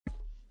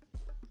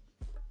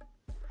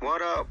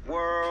What up,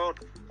 world?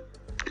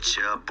 It's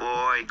your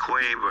boy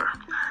Quaver,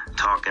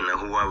 talking to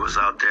whoever's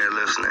out there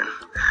listening.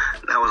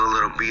 That was a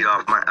little beat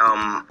off my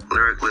album,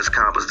 Lyricless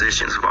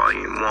Compositions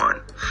Volume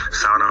 1.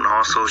 It's out on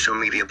all social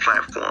media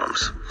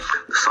platforms.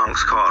 The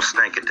song's called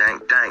Stank It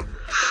Dank Dank.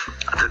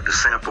 I took the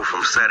sample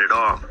from Set It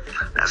Off.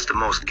 That's the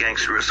most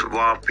gangsterous of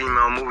all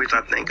female movies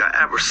I think I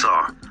ever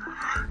saw.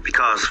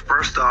 Because,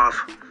 first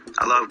off,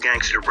 I love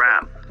gangster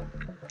rap.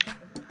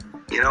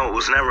 You know, it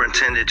was never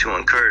intended to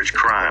encourage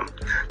crime.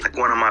 Like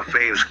one of my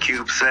faves,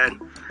 Cube, said,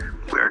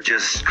 we're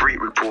just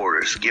street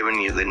reporters giving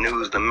you the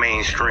news the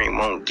mainstream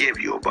won't give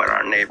you about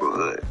our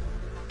neighborhood.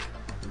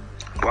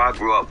 Where I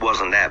grew up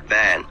wasn't that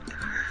bad,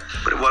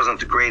 but it wasn't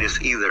the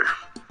greatest either.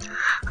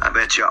 I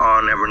bet you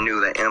all never knew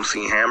that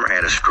MC Hammer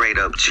had a straight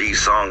up G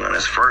song on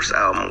his first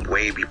album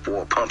way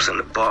before Pumps in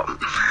the Button.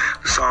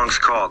 The song's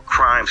called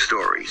Crime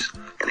Stories,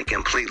 and it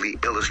completely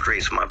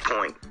illustrates my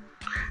point.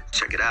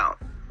 Check it out.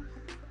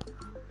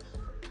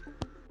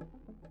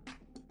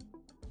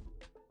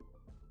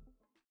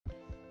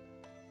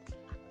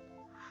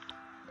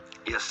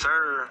 Yes,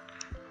 sir.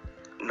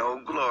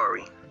 No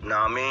glory. Know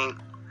what I mean?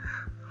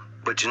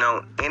 But you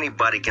know,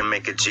 anybody can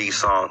make a G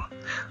song.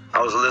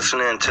 I was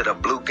listening to the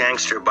Blue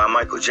Gangster by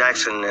Michael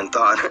Jackson and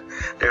thought,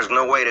 there's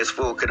no way this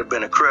fool could have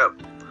been a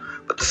Crip.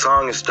 But the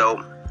song is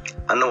dope.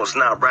 I know it's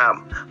not rap,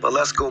 but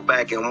let's go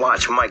back and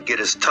watch Mike get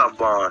his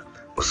tough on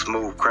with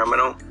Smooth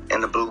Criminal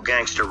and the Blue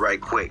Gangster right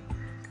quick.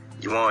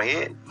 You want to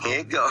hear it? Here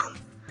it go.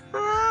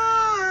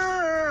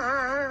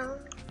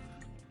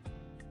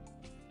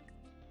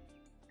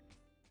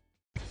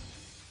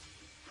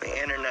 The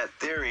internet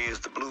theory is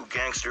the Blue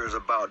Gangster is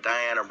about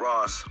Diana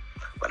Ross,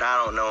 but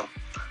I don't know.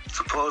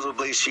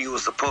 Supposedly she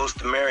was supposed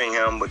to marry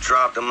him, but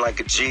dropped him like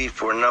a G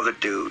for another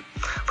dude.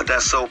 But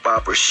that's soap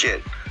opera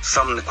shit,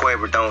 something the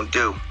Quaver don't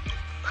do.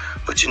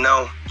 But you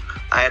know,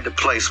 I had to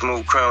play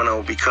Smooth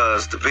Criminal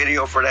because the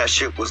video for that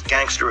shit was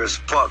gangster as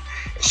fuck,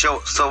 and so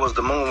was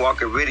the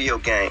Moonwalker video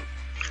game.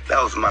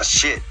 That was my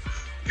shit.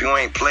 If you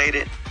ain't played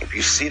it, if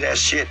you see that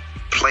shit,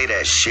 play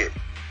that shit.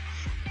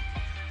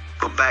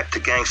 But back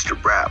to gangster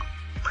rap.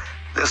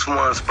 This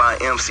one's by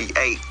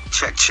MC8.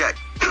 Check, check.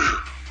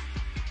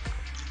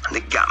 They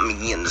got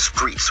me in the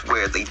streets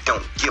where they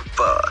don't give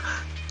a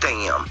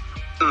damn.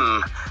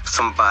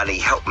 Somebody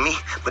help me,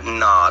 but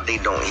nah, they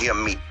don't hear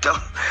me though.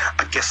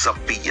 I guess I'll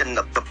be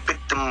another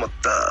victim of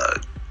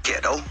the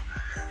ghetto.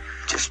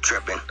 Just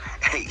tripping.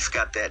 Hey, he's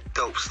got that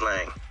dope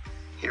slang.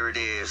 Here it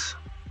is.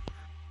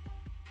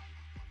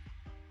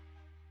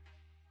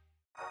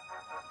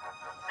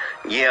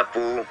 Yeah,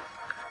 fool.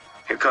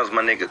 Here comes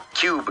my nigga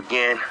Cube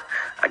again.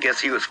 I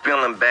guess he was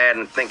feeling bad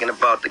and thinking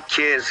about the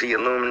kids he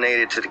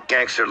illuminated to the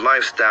gangster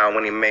lifestyle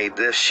when he made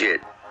this shit.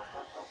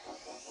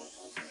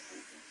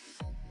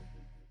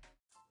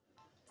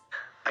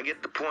 I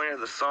get the point of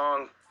the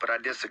song, but I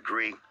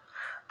disagree.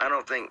 I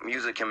don't think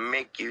music can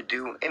make you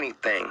do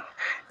anything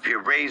if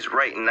you're raised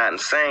right and not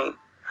insane.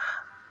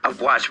 I've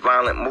watched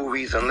violent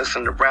movies and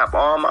listened to rap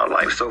all my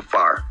life so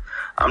far.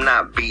 I'm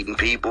not beating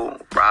people,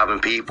 robbing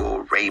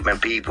people, raping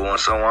people, and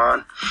so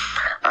on.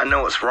 I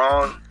know it's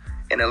wrong,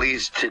 and it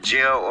leads to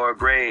jail or a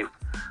grave.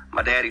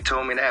 My daddy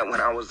told me that when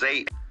I was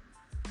 8.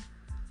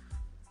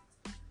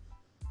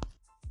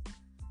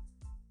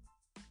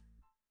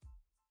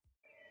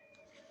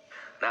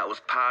 That was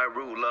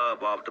Pyru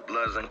Love off the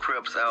Bloods and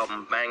Crips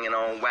album, Banging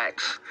on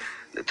Wax.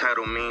 The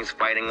title means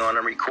fighting on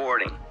a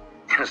recording,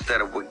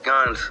 instead of with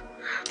guns.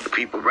 The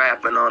people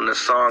rapping on this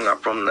song are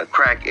from the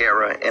crack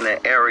era in an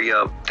area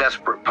of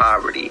desperate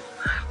poverty.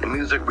 The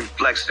music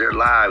reflects their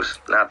lives,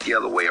 not the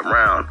other way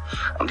around.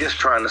 I'm just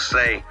trying to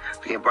say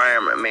the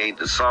environment made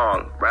the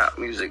song. Rap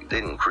music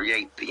didn't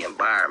create the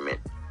environment.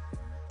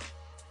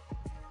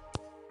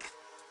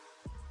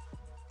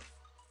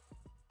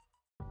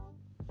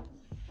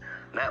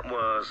 That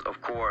was,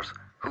 of course,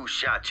 Who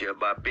Shot Ya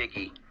by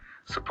Biggie.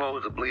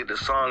 Supposedly the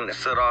song that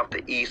set off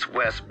the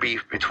East-West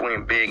beef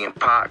between Big and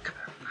Pac.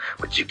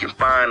 But you can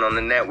find on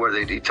the net where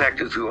the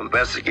detectives who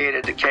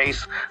investigated the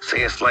case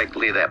say it's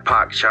likely that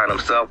Pac shot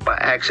himself by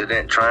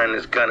accident trying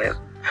to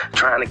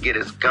get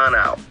his gun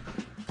out.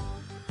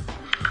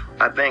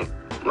 I think,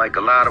 like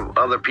a lot of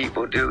other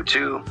people do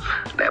too,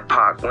 that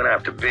Pac went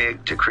after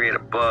Big to create a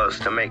buzz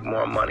to make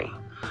more money.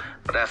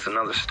 But that's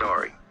another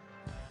story.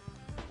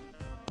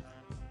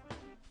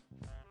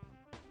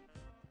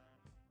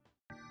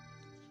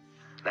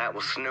 That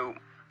was Snoop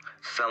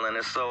selling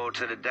his soul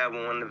to the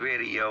devil in the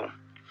video.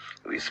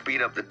 If you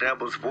speed up the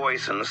devil's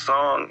voice in the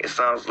song, it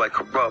sounds like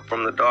Corrupt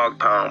from the Dog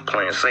Pound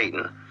playing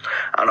Satan.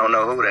 I don't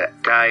know who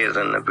that guy is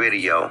in the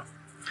video.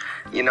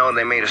 You know,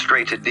 they made a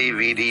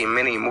straight-to-DVD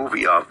mini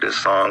movie off this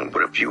song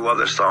with a few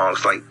other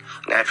songs like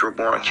Natural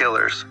Born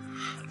Killers.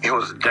 It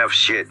was death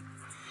shit.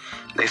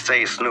 They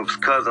say Snoop's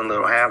cousin,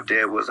 Lil Half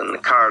Dead, was in the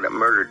car that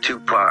murdered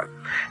Tupac,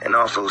 and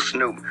also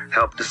Snoop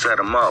helped to set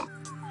him up.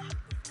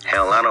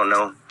 Hell, I don't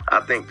know.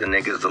 I think the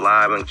nigga's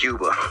alive in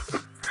Cuba.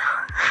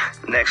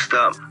 Next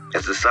up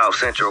is the South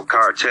Central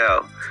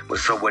Cartel with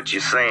So What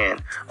You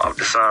Saying off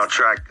the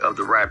soundtrack of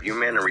the rap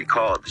documentary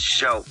called The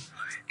Show.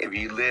 If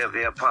you live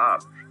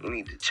hip-hop, You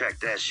need to check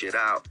that shit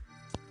out.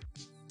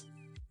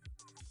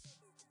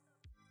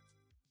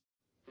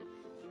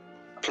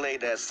 Play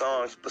that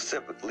song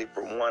specifically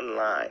for one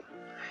line.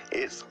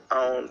 It's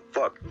on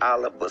fuck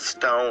Oliver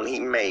Stone. He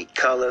made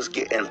colors,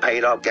 getting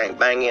paid off, gang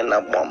banging. I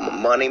want my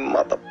money,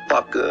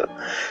 motherfucker.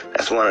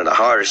 That's one of the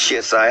hardest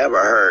shits I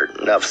ever heard.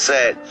 Enough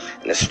said.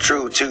 And it's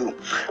true too.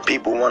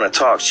 People want to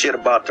talk shit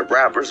about the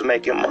rappers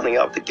making money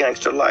off the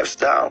gangster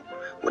lifestyle.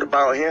 What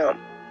about him?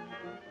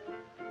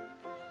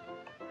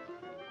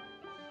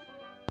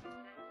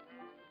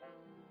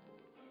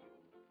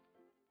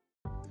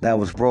 That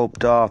was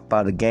Roped Off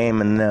by The Game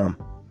and Them.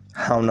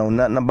 I don't know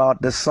nothing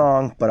about this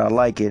song, but I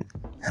like it,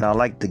 and I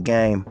like the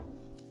game.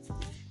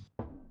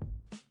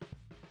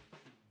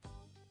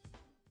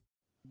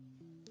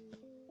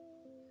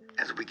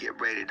 As we get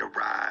ready to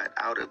ride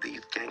out of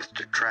these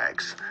gangster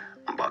tracks,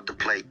 I'm about to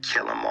play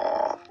Kill 'Em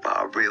All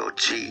by a real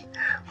G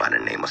by the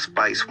name of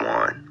Spice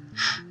One.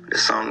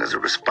 This song is a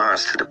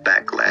response to the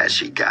backlash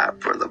he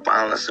got for the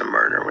violence and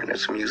murder in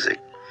his music.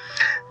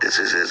 This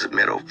is his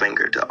middle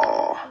finger to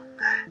all.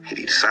 He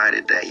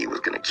decided that he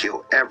was going to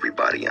kill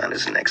everybody on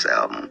his next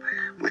album,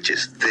 which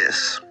is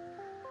this.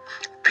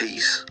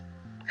 Peace.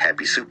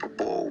 Happy Super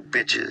Bowl,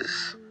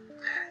 bitches.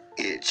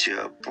 It's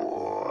your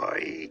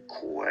boy,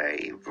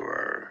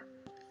 Quaver.